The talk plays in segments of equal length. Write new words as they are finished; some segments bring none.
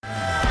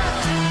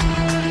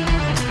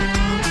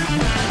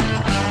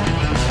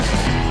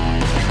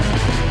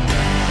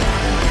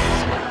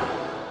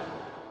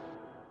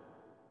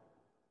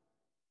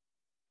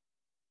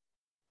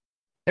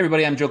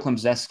Everybody, I'm Joe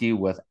Klemzeski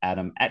with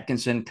Adam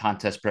Atkinson,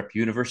 Contest Prep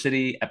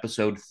University,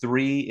 episode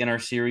 3 in our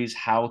series,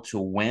 How to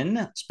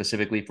Win,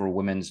 specifically for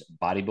women's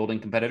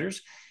bodybuilding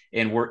competitors.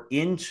 And we're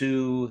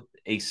into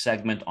a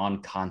segment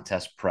on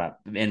contest prep.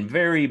 And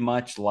very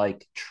much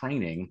like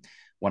training,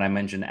 when I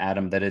mentioned,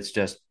 Adam, that it's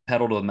just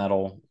pedal to the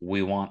metal,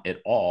 we want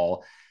it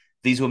all.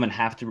 These women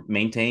have to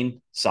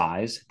maintain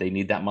size, they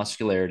need that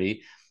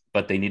muscularity,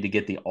 but they need to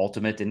get the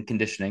ultimate in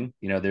conditioning.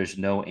 There's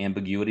no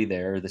ambiguity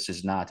there. This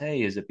is not,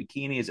 hey, is it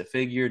bikini? Is it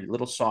figured? A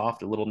little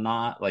soft, a little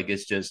not. Like,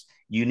 it's just,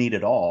 you need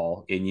it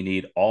all and you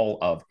need all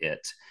of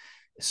it.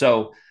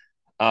 So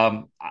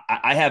I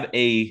have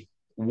a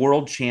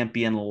world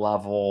champion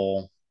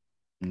level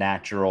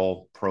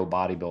natural pro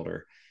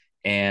bodybuilder,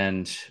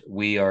 and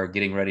we are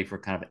getting ready for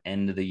kind of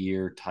end of the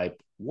year type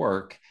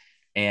work.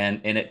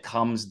 And it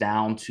comes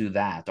down to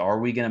that. Are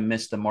we going to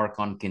miss the mark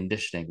on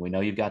conditioning? We know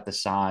you've got the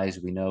size.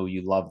 We know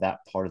you love that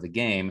part of the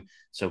game.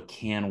 So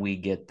can we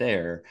get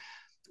there?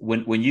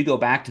 When you go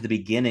back to the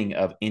beginning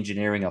of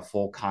engineering a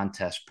full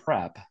contest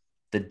prep,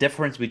 the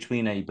difference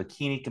between a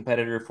bikini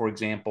competitor, for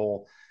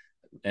example,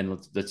 and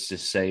let's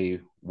just say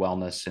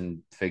wellness and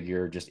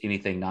figure, just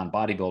anything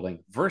non-bodybuilding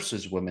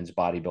versus women's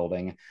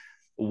bodybuilding,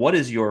 what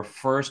is your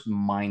first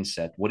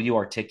mindset? What do you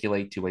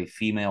articulate to a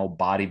female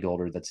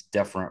bodybuilder that's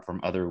different from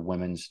other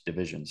women's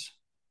divisions?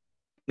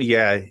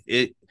 Yeah,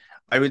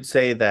 I would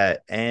say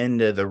that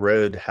end of the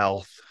road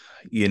health,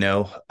 you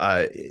know,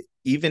 uh,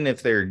 even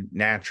if they're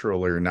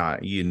natural or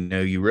not,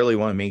 you really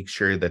want to make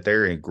sure that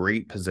they're in a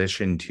great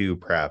position to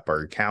prep.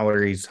 Are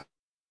calories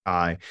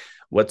high?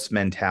 What's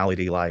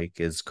mentality like?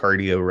 Is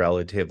cardio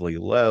relatively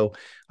low?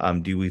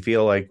 Do we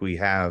feel like we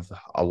have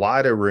a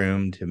lot of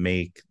room to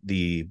make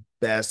the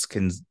best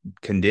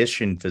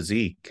conditioned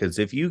physique? Because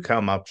if you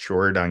come up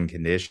short on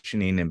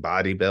conditioning and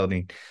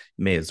bodybuilding,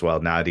 you may as well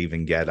not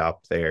even get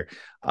up there.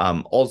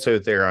 Also,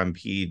 if they're on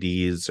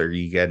PEDs or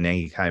you get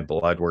any kind of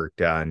blood work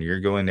done, you're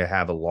going to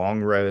have a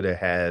long road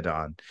ahead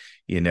on,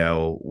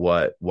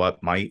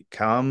 what might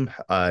come.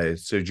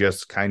 So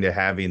just kind of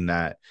having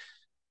that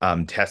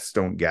test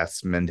don't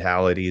guess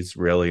mentality is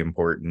really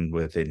important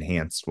with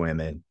enhanced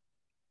women.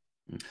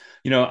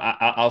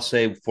 I'll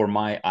say for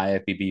my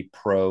IFBB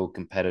pro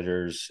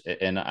competitors,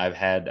 and I've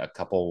had a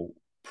couple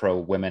pro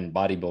women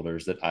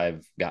bodybuilders that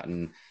I've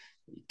gotten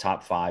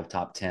top 5,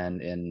 top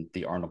 10 in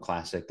the Arnold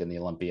Classic and the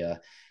Olympia.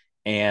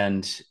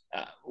 And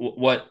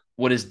what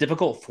is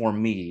difficult for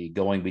me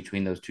going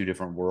between those two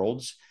different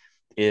worlds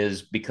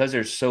is because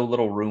there's so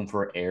little room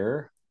for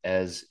error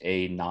as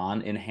a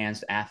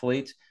non-enhanced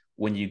athlete.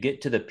 When you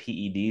get to the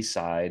PED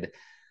side,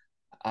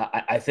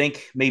 I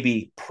think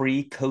maybe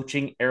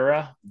pre-coaching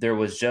era, there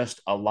was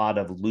just a lot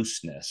of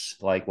looseness.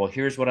 Like, well,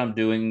 here's what I'm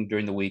doing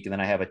during the week, and then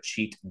I have a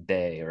cheat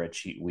day or a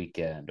cheat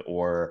weekend,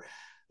 or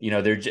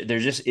there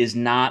just is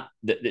not.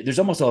 There's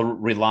almost a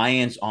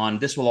reliance on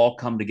this will all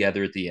come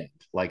together at the end.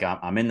 Like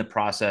I'm in the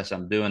process,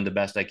 I'm doing the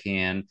best I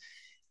can,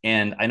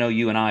 and I know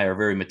you and I are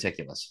very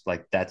meticulous.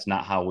 Like that's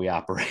not how we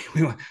operate.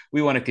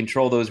 We want to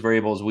control those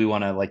variables. We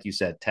want to, like you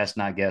said, test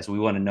not guess. We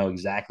want to know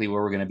exactly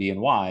where we're going to be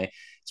and why,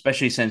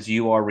 especially since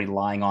you are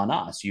relying on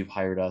us. You've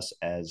hired us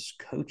as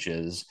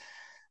coaches.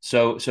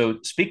 So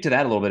speak to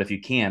that a little bit if you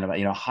can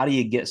about, how do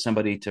you get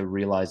somebody to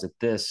realize that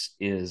this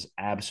is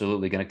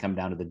absolutely going to come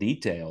down to the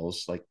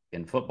details, like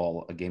in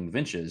football, a game of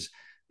inches.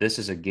 This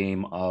is a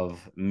game of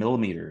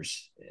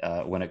millimeters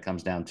when it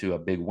comes down to a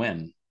big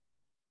win.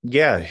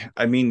 Yeah,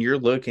 I mean, you're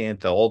looking at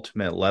the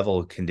ultimate level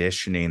of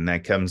conditioning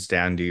that comes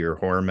down to your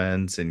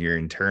hormones and your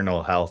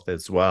internal health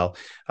as well.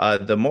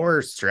 The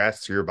more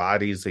stress your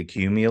body's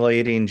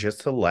accumulating,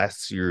 just the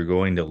less you're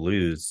going to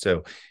lose.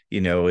 So,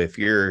 if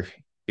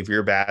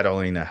you're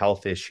battling a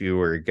health issue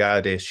or a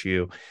gut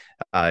issue,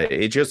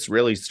 it just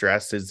really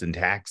stresses and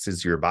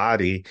taxes your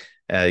body.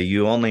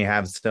 You only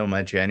have so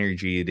much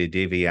energy to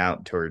divvy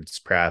out towards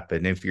prep.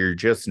 And if you're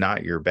just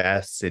not your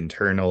best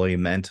internally,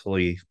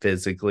 mentally,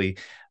 physically,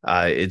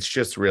 it's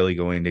just really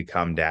going to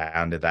come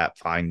down to that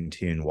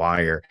fine-tuned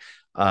wire.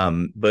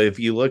 But if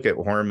you look at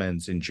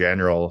hormones in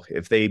general,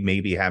 if they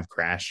maybe have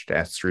crashed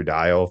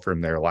estradiol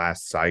from their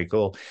last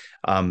cycle,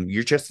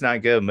 you're just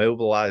not going to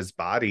mobilize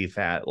body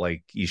fat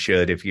like you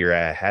should if you're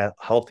at a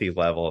healthy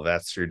level of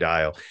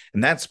estradiol.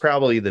 And that's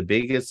probably the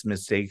biggest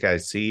mistake I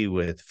see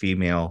with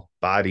female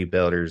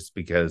bodybuilders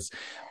because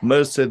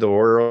most of the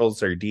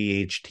orals are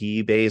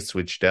DHT based,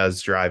 which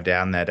does drive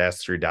down that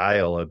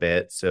estradiol a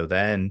bit. So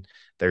then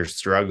they're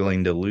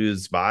struggling to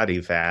lose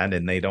body fat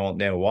and they don't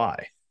know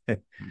why.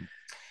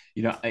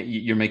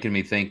 You're making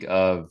me think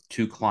of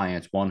two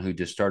clients, one who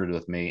just started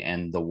with me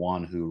and the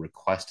one who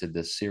requested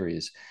this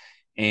series.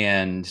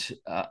 And,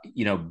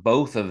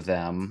 both of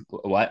them,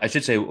 well, I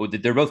should say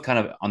they're both kind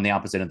of on the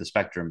opposite end of the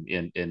spectrum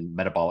in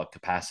metabolic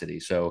capacity.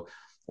 So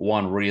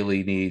one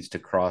really needs to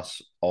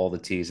cross all the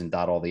T's and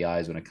dot all the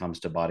I's when it comes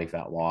to body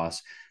fat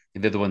loss.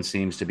 The other one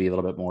seems to be a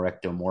little bit more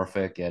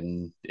ectomorphic,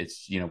 and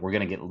it's, we're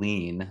going to get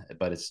lean,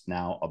 but it's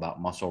now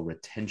about muscle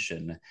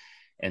retention.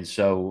 And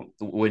so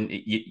when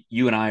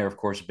you and I are, of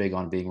course, big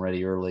on being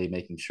ready early,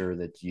 making sure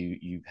that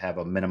you have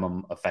a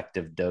minimum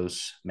effective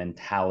dose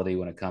mentality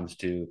when it comes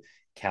to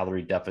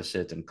calorie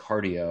deficit and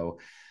cardio.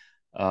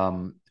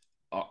 Um,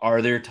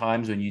 are there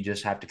times when you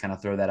just have to kind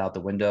of throw that out the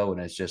window and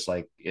it's just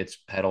like it's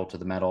pedal to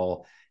the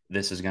metal?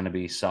 This is going to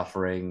be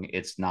suffering.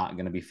 It's not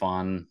going to be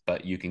fun,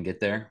 but you can get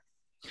there.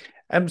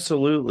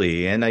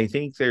 Absolutely. And I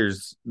think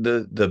there's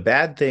the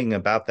bad thing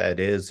about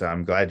that is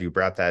I'm glad you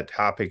brought that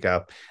topic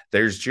up.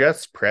 There's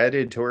just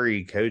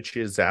predatory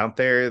coaches out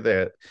there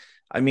that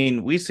I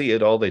mean, we see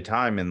it all the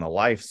time in the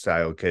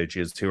lifestyle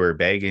coaches who are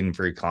begging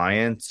for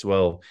clients.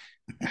 Well,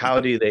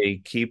 how do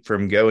they keep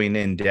from going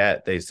in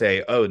debt? They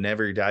say, "Oh,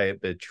 never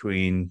diet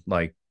between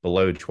like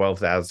below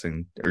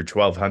 12,000 or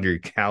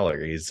 1,200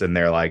 calories." And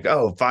they're like,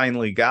 "Oh,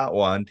 finally got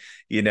one."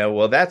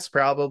 Well, that's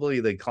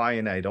probably the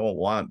client I don't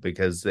want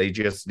because they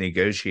just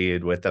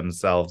negotiated with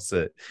themselves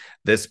that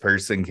this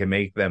person can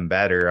make them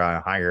better on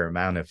a higher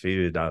amount of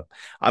food.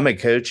 I'm a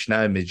coach,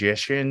 not a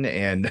magician.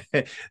 And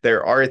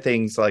there are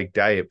things like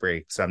diet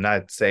breaks. I'm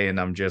not saying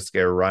I'm just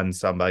going to run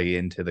somebody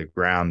into the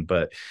ground,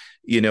 but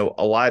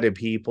a lot of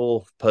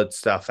people put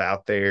stuff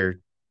out there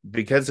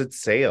because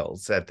it's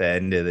sales at the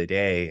end of the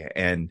day.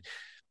 And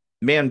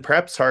man,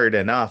 prep's hard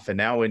enough. And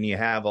now when you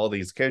have all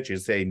these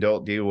coaches saying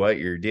don't do what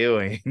you're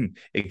doing,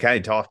 it kind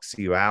of talks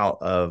you out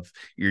of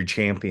your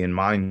champion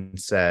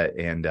mindset.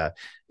 And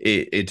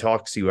it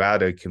talks you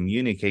out of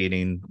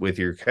communicating with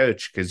your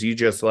coach because you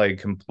just like a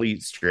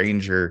complete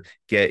stranger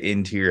get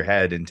into your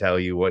head and tell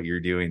you what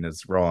you're doing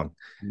is wrong.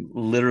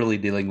 Literally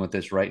dealing with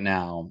this right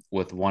now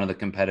with one of the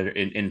competitors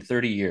in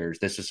 30 years.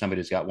 This is somebody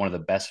who's got one of the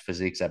best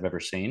physiques I've ever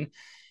seen.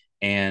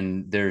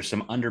 And there's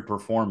some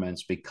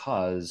underperformance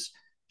because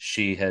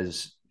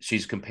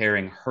she's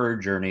comparing her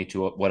journey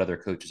to what other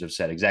coaches have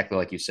said, exactly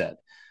like you said.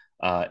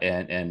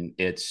 And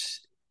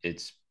it's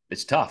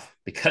tough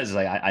because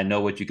like I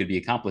know what you could be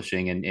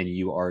accomplishing and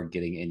you are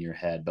getting in your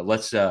head. But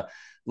let's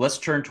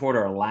turn toward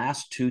our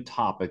last two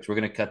topics. We're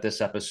going to cut this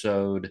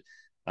episode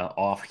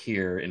off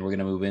here, and we're going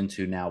to move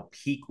into now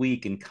peak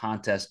week and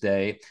contest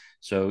day.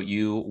 So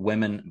you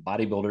women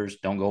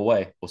bodybuilders, don't go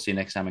away. We'll see you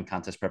next time in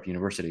Contest Prep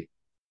University.